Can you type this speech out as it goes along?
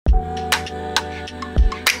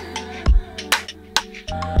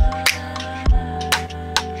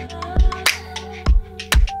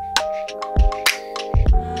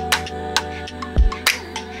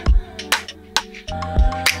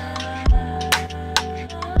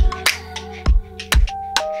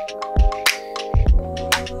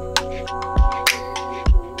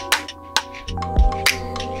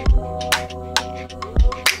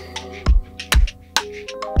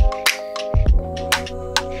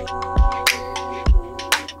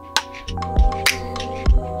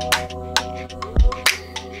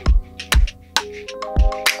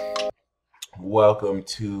Welcome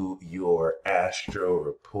to your Astro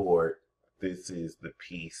Report. This is the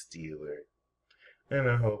Peace Dealer, and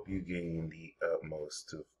I hope you gain the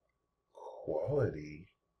utmost of quality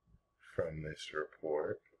from this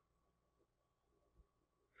report.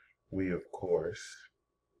 We, of course,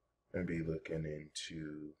 will be looking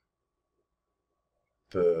into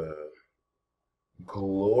the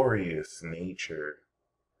glorious nature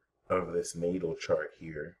of this natal chart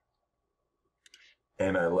here.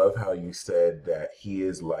 And I love how you said that he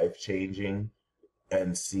is life-changing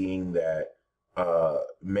and seeing that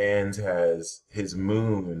Mans has his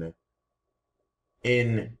moon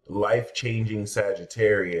in life-changing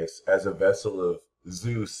Sagittarius as a vessel of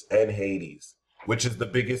Zeus and Hades, which is the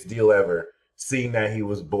biggest deal ever, seeing that he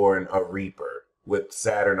was born a Reaper with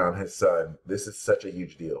Saturn on his sun. This is such a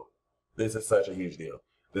huge deal. This is such a huge deal.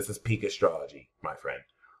 This is peak astrology, my friend.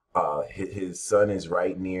 His sun is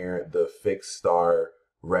right near the fixed star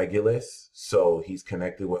Regulus, so he's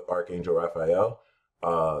connected with Archangel Raphael.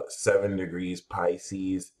 7 degrees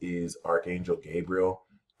Pisces is Archangel Gabriel.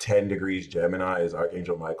 10 degrees Gemini is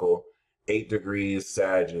Archangel Michael. 8 degrees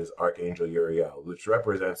Sag is Archangel Uriel, which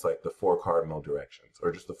represents like the 4 cardinal directions,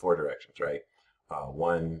 or just the 4 directions, right?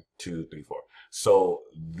 1, 2, 3, 4. So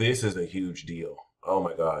this is a huge deal. Oh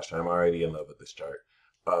my gosh, I'm already in love with this chart.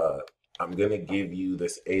 I'm going to give you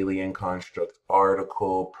this alien construct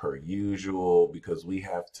article per usual because we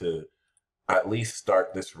have to at least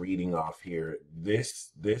start this reading off here.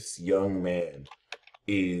 This young man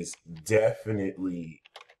is definitely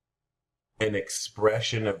an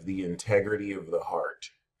expression of the integrity of the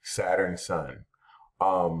heart. Saturn Sun.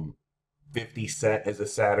 50 Cent is a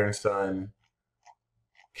Saturn Sun.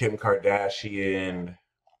 Kim Kardashian.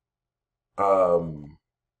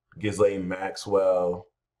 Ghislaine Maxwell.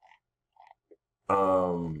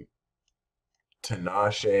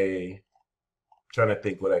 Tinashe. Trying to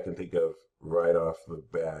think what I can think of right off the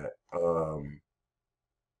bat. You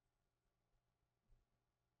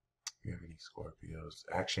have any Scorpios?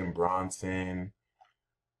 Action Bronson,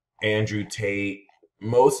 Andrew Tate.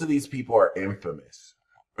 Most of these people are infamous.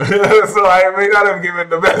 So I may not have given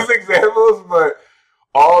the best examples, but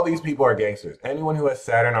all these people are gangsters. Anyone who has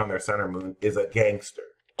Saturn on their sun or moon is a gangster.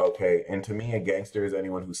 Okay? And to me, a gangster is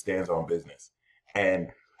anyone who stands on business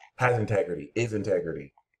and has integrity, is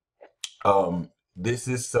integrity. This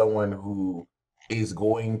is someone who is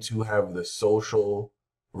going to have the social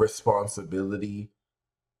responsibility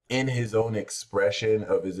in his own expression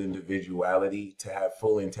of his individuality to have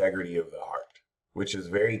full integrity of the heart, which is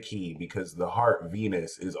very key because the heart,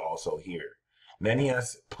 Venus, is also here. And then he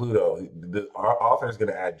has Pluto. Our author is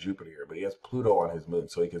going to add Jupiter here, but he has Pluto on his moon,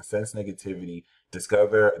 so he can sense negativity,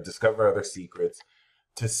 discover other secrets.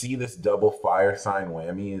 To see this double fire sign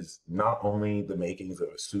whammy is not only the makings of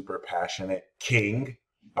a super passionate king,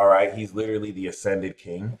 all right, he's literally the ascended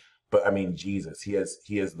king, but I mean, Jesus, he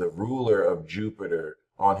is the ruler of Jupiter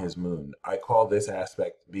on his moon. I call this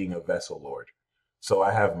aspect being a vessel lord. So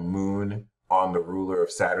I have moon on the ruler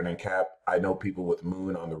of Saturn and Cap. I know people with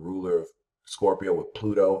moon on the ruler of Scorpio with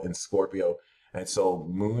Pluto and Scorpio. And so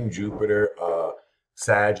moon, Jupiter,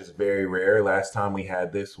 Sag is very rare. Last time we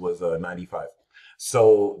had this was 95.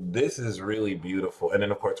 So this is really beautiful. And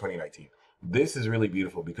then, of course, 2019. This is really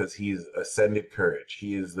beautiful because he's ascended courage.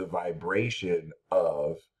 He is the vibration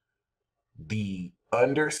of the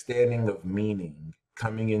understanding of meaning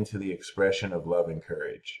coming into the expression of love and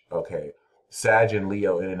courage. Okay. Sag and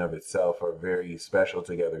Leo in and of itself are very special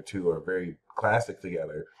together too, are very classic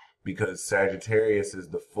together because Sagittarius is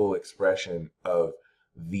the full expression of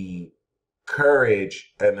the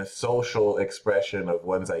courage and a social expression of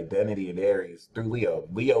one's identity in Aries through Leo.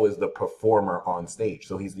 Leo is the performer on stage,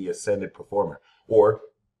 so he's the ascended performer or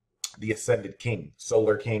the ascended king,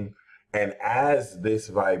 solar king. And as this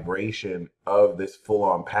vibration of this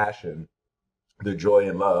full-on passion, the joy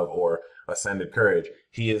and love or ascended courage,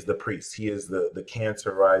 he is the priest. He is the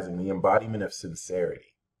Cancer rising, the embodiment of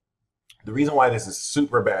sincerity. The reason why this is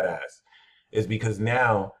super badass is because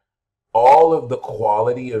now all of the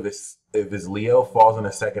quality of his Leo falls in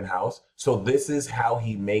a second house. So this is how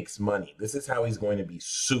he makes money. This is how he's going to be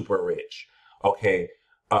super rich. Okay.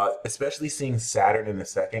 Especially seeing Saturn in the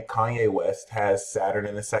second. Kanye West has Saturn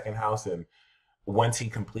in the second house. And once he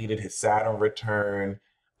completed his Saturn return,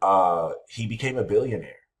 he became a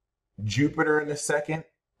billionaire. Jupiter in the second,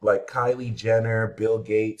 like Kylie Jenner, Bill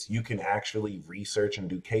Gates, you can actually research and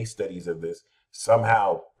do case studies of this.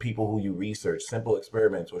 Somehow, people who you research, simple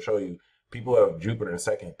experiments will show you people who have Jupiter in a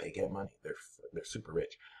second, they get money. They're super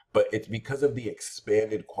rich. But it's because of the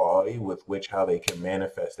expanded quality with which how they can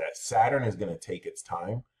manifest that. Saturn is going to take its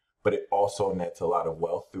time, but it also nets a lot of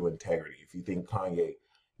wealth through integrity. If you think Kanye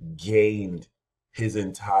gained his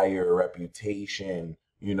entire reputation,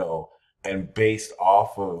 and based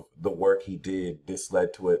off of the work he did, this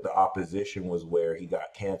led to it. The opposition was where he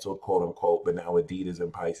got canceled, quote unquote, but now Adidas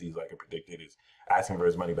and Pisces, like I predicted, is asking for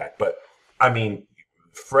his money back. But I mean,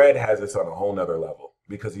 Fred has this on a whole nother level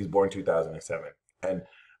because he's born 2007. And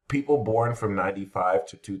people born from 95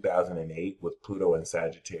 to 2008 with Pluto and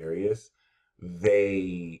Sagittarius,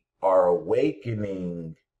 they are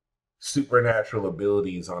awakening supernatural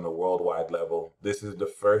abilities on a worldwide level. This is the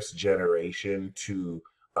first generation to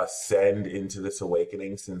ascend into this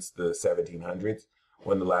awakening since the 1700s,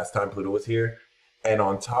 when the last time Pluto was here. And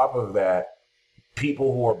on top of that,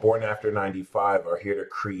 people who are born after 95 are here to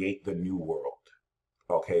create the new world.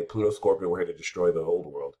 Okay, Pluto, Scorpio, we're here to destroy the old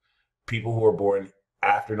world. People who are born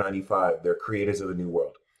after 95, they're creators of the new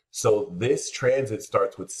world. So this transit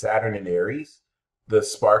starts with Saturn in Aries, the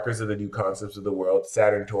sparkers of the new concepts of the world,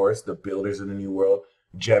 Saturn, Taurus, the builders of the new world,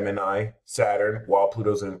 Gemini, Saturn, while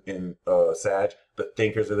Pluto's in Sag, the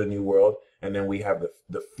thinkers of the new world. And then we have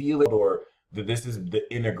the feeling, this is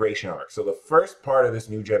the integration arc. So the first part of this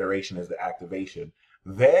new generation is the activation.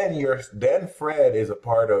 Then Fred is a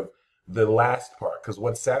part of the last part, because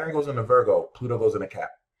when Saturn goes into Virgo, Pluto goes into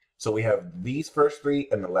Cap. So we have these first three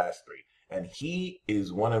and the last three. And he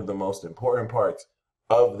is one of the most important parts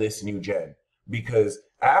of this new gen. Because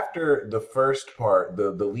after the first part,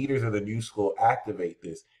 the leaders of the new school activate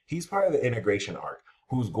this, he's part of the integration arc,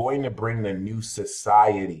 who's going to bring the new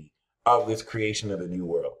society of this creation of the new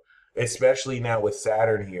world. Especially now with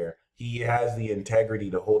Saturn here, he has the integrity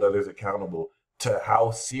to hold others accountable to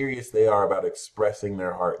how serious they are about expressing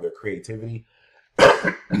their heart, their creativity.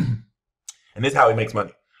 And this is how he makes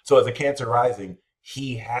money. So as a Cancer rising,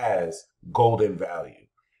 he has golden value.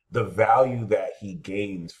 The value that he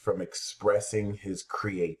gains from expressing his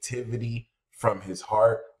creativity from his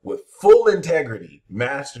heart with full integrity,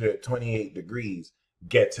 mastered at 28 degrees,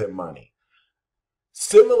 gets him money.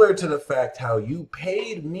 Similar to the fact how you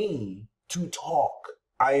paid me to talk.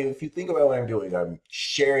 If you think about what I'm doing, I'm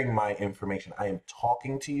sharing my information. I am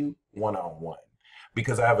talking to you one-on-one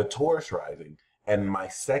because I have a Taurus rising and my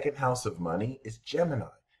second house of money is Gemini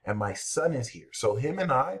and my sun is here. So him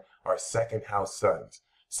and I are second house suns.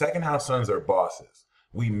 Second house suns are bosses.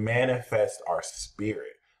 We manifest our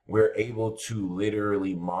spirit. We're able to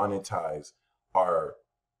literally monetize our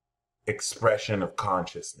expression of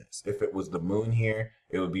consciousness. If it was the moon here,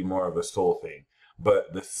 it would be more of a soul thing.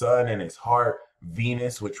 But the sun in his heart,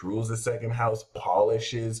 Venus, which rules the second house,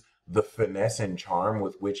 polishes the finesse and charm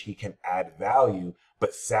with which he can add value.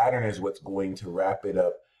 But Saturn is what's going to wrap it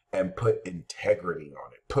up and put integrity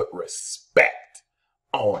on it, put respect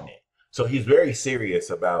on it. So he's very serious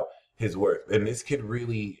about his worth. And this could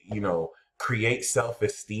really, create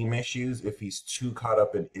self-esteem issues if he's too caught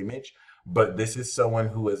up in image. But this is someone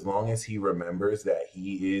who, as long as he remembers that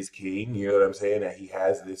he is king, you know what I'm saying, that he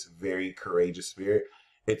has this very courageous spirit,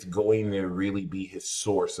 it's going to really be his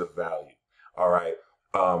source of value. All right.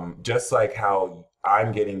 Just like how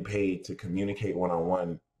I'm getting paid to communicate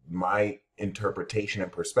one-on-one, my interpretation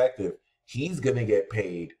and perspective, he's going to get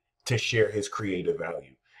paid to share his creative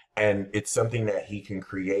value. And it's something that he can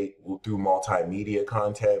create through multimedia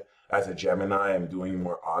content. As a Gemini, I'm doing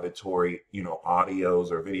more auditory,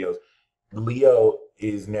 audios or videos. Leo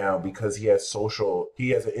is now, because he has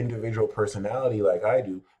an individual personality like I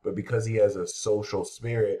do, but because he has a social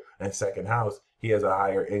spirit and second house, he has a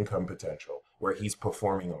higher income potential where he's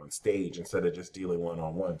performing on stage instead of just dealing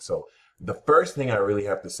one-on-one. So the first thing I really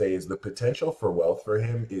have to say is the potential for wealth for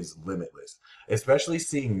him is limitless, especially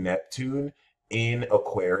seeing Neptune in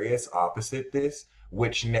Aquarius opposite this,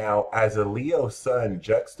 which now as a Leo sun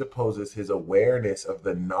juxtaposes his awareness of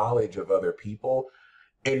the knowledge of other people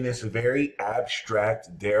in this very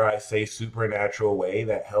abstract, dare I say, supernatural way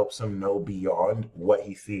that helps him know beyond what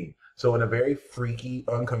he's seeing. So in a very freaky,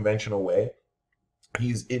 unconventional way,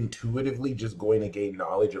 he's intuitively just going to gain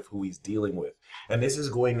knowledge of who he's dealing with. And this is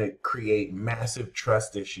going to create massive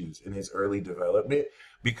trust issues in his early development,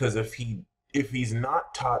 because if he's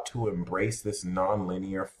not taught to embrace this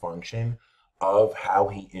nonlinear function of how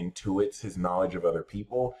he intuits his knowledge of other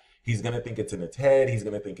people, he's going to think it's in its head, he's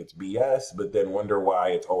going to think it's BS, but then wonder why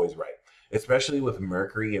it's always right. Especially with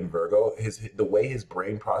Mercury and Virgo, the way his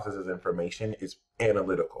brain processes information is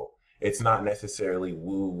analytical. It's not necessarily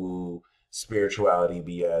woo-woo spirituality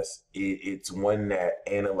BS. It's one that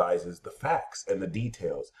analyzes the facts and the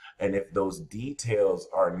details. And if those details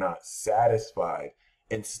are not satisfied,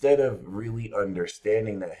 instead of really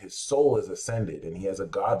understanding that his soul is ascended and he has a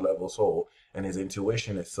God level soul and his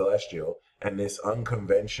intuition is celestial and this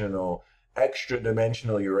unconventional, extra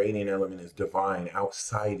dimensional Uranian element is divine,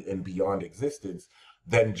 outside and beyond existence,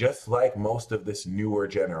 then just like most of this newer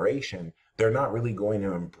generation, they're not really going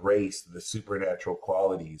to embrace the supernatural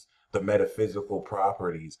qualities, the metaphysical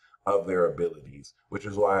properties of their abilities, which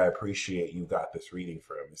is why I appreciate you got this reading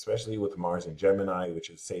for him, especially with Mars and Gemini, which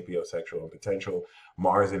is sapiosexual and potential.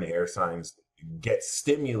 Mars and air signs get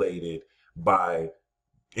stimulated by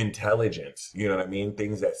intelligence, you know what I mean?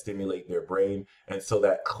 Things that stimulate their brain. And so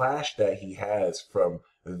that clash that he has from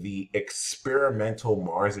the experimental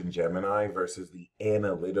Mars and Gemini versus the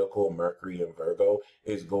analytical Mercury and Virgo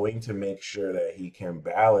is going to make sure that he can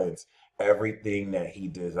balance everything that he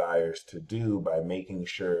desires to do by making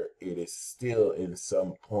sure it is still in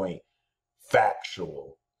some point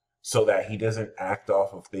factual, so that he doesn't act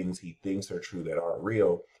off of things he thinks are true that aren't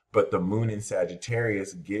real. But the moon in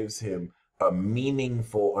Sagittarius gives him a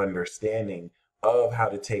meaningful understanding of how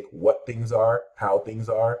to take what things are, how things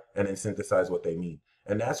are, and then synthesize what they mean.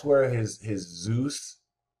 And that's where his Zeus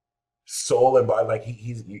soul and body, like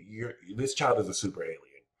this child is a super alien.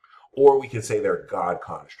 Or we could say they're God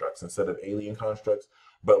constructs instead of alien constructs.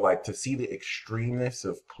 But like to see the extremeness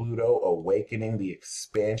of Pluto awakening the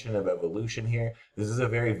expansion of evolution here, this is a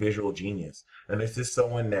very visual genius. And this is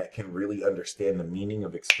someone that can really understand the meaning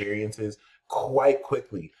of experiences quite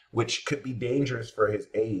quickly, which could be dangerous for his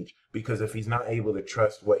age, because if he's not able to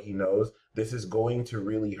trust what he knows, this is going to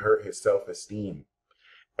really hurt his self-esteem.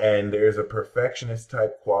 And there's a perfectionist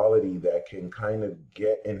type quality that can kind of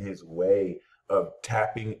get in his way of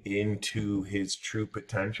tapping into his true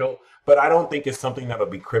potential. But I don't think it's something that'll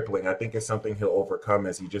be crippling. I think it's something he'll overcome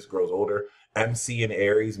as he just grows older. MC in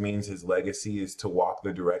Aries means his legacy is to walk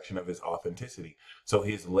the direction of his authenticity. So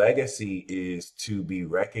his legacy is to be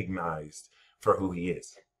recognized for who he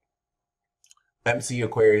is. MC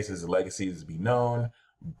Aquarius, his legacy is to be known.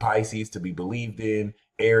 Pisces, to be believed in.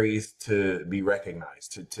 Aries, to be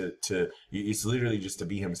recognized. It's literally just to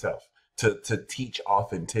be himself. To teach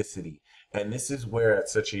authenticity. And this is where at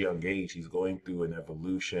such a young age, he's going through an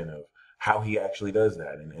evolution of how he actually does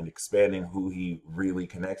that, and expanding who he really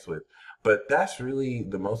connects with. But that's really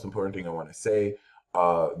the most important thing I want to say.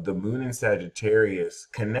 The moon in Sagittarius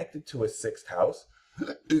connected to a sixth house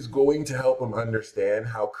is going to help him understand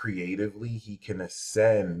how creatively he can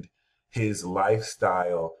ascend his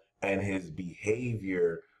lifestyle and his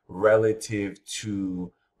behavior relative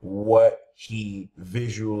to what he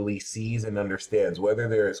visually sees and understands, whether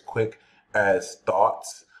they're as quick as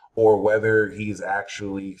thoughts or whether he's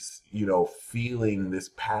actually, feeling this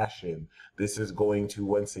passion. This is going to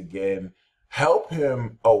once again help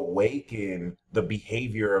him awaken the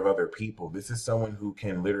behavior of other people. This is someone who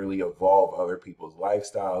can literally evolve other people's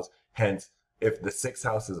lifestyles. Hence, if the sixth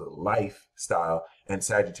house is a lifestyle and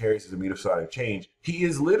Sagittarius is a mutable sign of change, he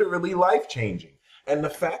is literally life changing. And the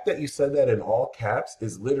fact that you said that in all caps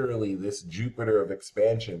is literally this Jupiter of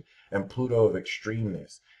expansion and Pluto of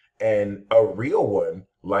extremeness, and a real one,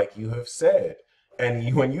 like you have said.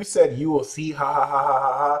 And when you said you will see, ha ha ha ha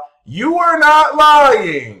ha ha, you were not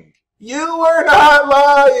lying. You were not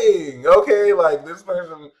lying. Okay, like this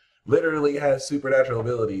person literally has supernatural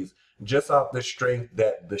abilities just off the strength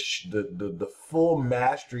that the full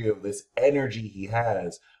mastery of this energy he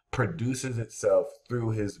has produces itself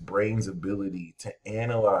through his brain's ability to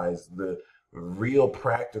analyze the real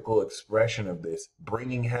practical expression of this,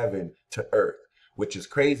 bringing heaven to earth, which is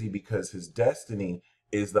crazy because his destiny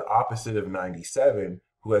is the opposite of 97,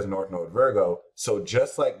 who has North Node Virgo. So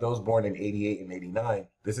just like those born in 88 and 89,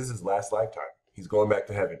 this is his last lifetime. He's going back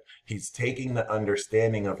to heaven. He's taking the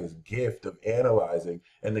understanding of his gift of analyzing,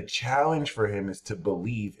 and the challenge for him is to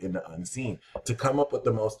believe in the unseen, to come up with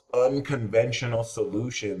the most unconventional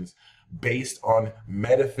solutions based on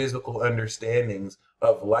metaphysical understandings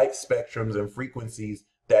of light spectrums and frequencies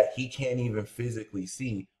that he can't even physically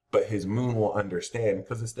see, but his moon will understand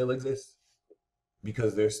because it still exists.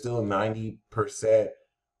 Because there's still 90%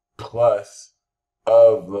 plus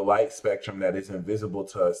of the light spectrum that is invisible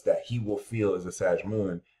to us that he will feel as a Sag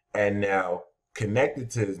moon, and now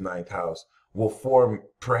connected to his ninth house will form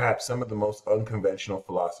perhaps some of the most unconventional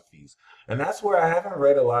philosophies. And that's where I haven't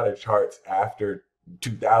read a lot of charts after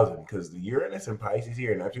 2000, because the Uranus and Pisces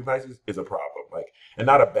here and Neptune Pisces is a problem, and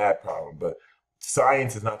not a bad problem, but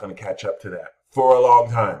science is not going to catch up to that for a long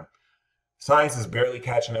time. Science is barely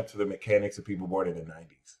catching up to the mechanics of people born in the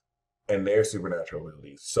 90s and their supernatural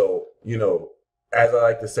abilities. So, as I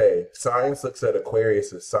like to say, science looks at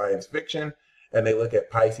Aquarius as science fiction, and they look at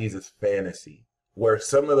Pisces as fantasy, where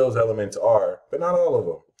some of those elements are, but not all of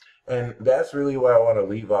them. And that's really why I want to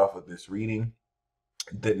leave off with this reading.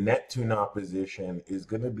 The Neptune opposition is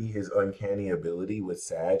going to be his uncanny ability with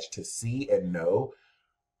Sag to see and know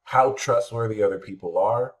how trustworthy other people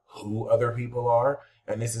are, who other people are,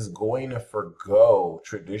 and this is going to forgo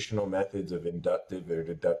traditional methods of inductive or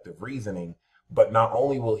deductive reasoning. But not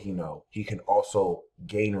only will he know, he can also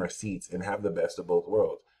gain receipts and have the best of both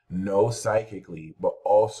worlds. Know psychically, but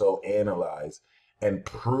also analyze and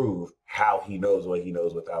prove how he knows what he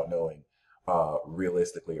knows without knowing,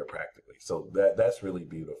 realistically or practically. So that's really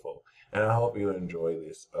beautiful. And I hope you enjoy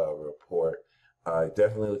this report.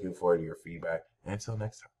 Definitely looking forward to your feedback. Until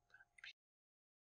next time.